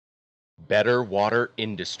Better Water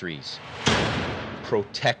Industries,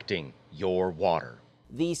 protecting your water.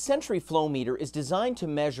 The Sentry Flow Meter is designed to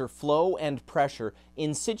measure flow and pressure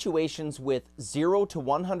in situations with 0 to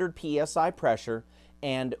 100 psi pressure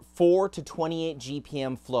and 4 to 28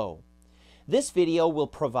 GPM flow. This video will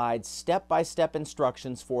provide step-by-step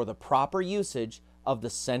instructions for the proper usage of the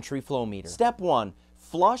Sentry Flow Meter. Step 1.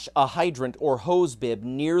 Flush a hydrant or hose bib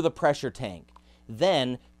near the pressure tank.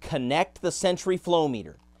 Then connect the Sentry Flow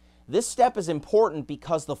Meter. This step is important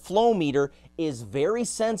because the flow meter is very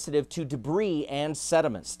sensitive to debris and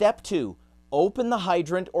sediment. Step 2. Open the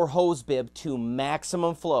hydrant or hose bib to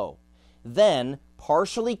maximum flow. Then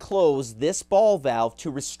partially close this ball valve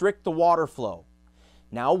to restrict the water flow.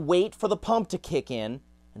 Now wait for the pump to kick in,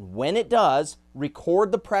 and when it does,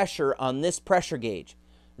 record the pressure on this pressure gauge.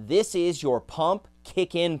 This is your pump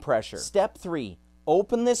kick-in pressure. Step 3.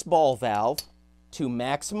 Open this ball valve to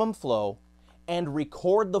maximum flow and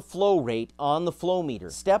record the flow rate on the flow meter.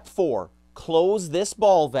 Step 4. Close this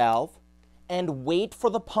ball valve and wait for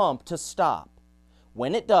the pump to stop.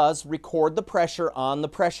 When it does, record the pressure on the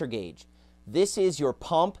pressure gauge. This is your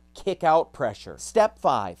pump kick-out pressure. Step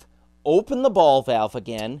 5. Open the ball valve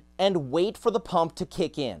again and wait for the pump to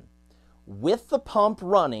kick in. With the pump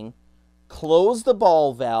running, close the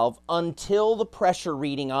ball valve until the pressure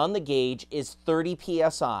reading on the gauge is 30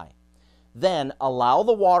 psi. Then allow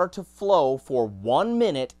the water to flow for 1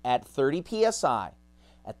 minute at 30 psi.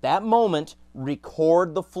 At that moment,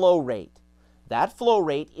 record the flow rate. That flow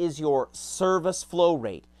rate is your service flow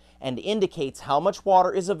rate and indicates how much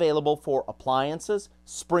water is available for appliances,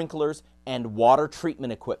 sprinklers, and water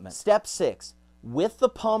treatment equipment. Step 6. With the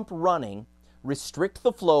pump running, restrict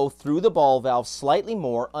the flow through the ball valve slightly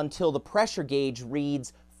more until the pressure gauge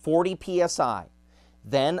reads 40 psi.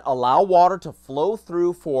 Then allow water to flow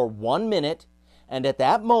through for 1 minute, and at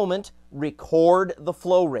that moment, record the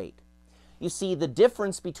flow rate. You see, the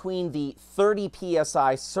difference between the 30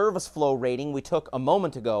 psi service flow rating we took a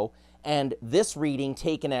moment ago and this reading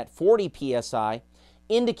taken at 40 psi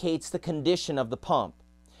indicates the condition of the pump.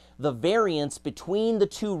 The variance between the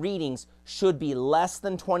two readings should be less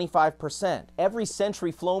than 25%. Every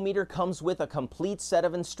Sentry Flow Meter comes with a complete set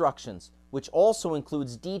of instructions, which also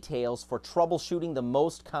includes details for troubleshooting the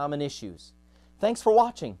most common issues. Thanks for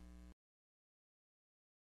watching.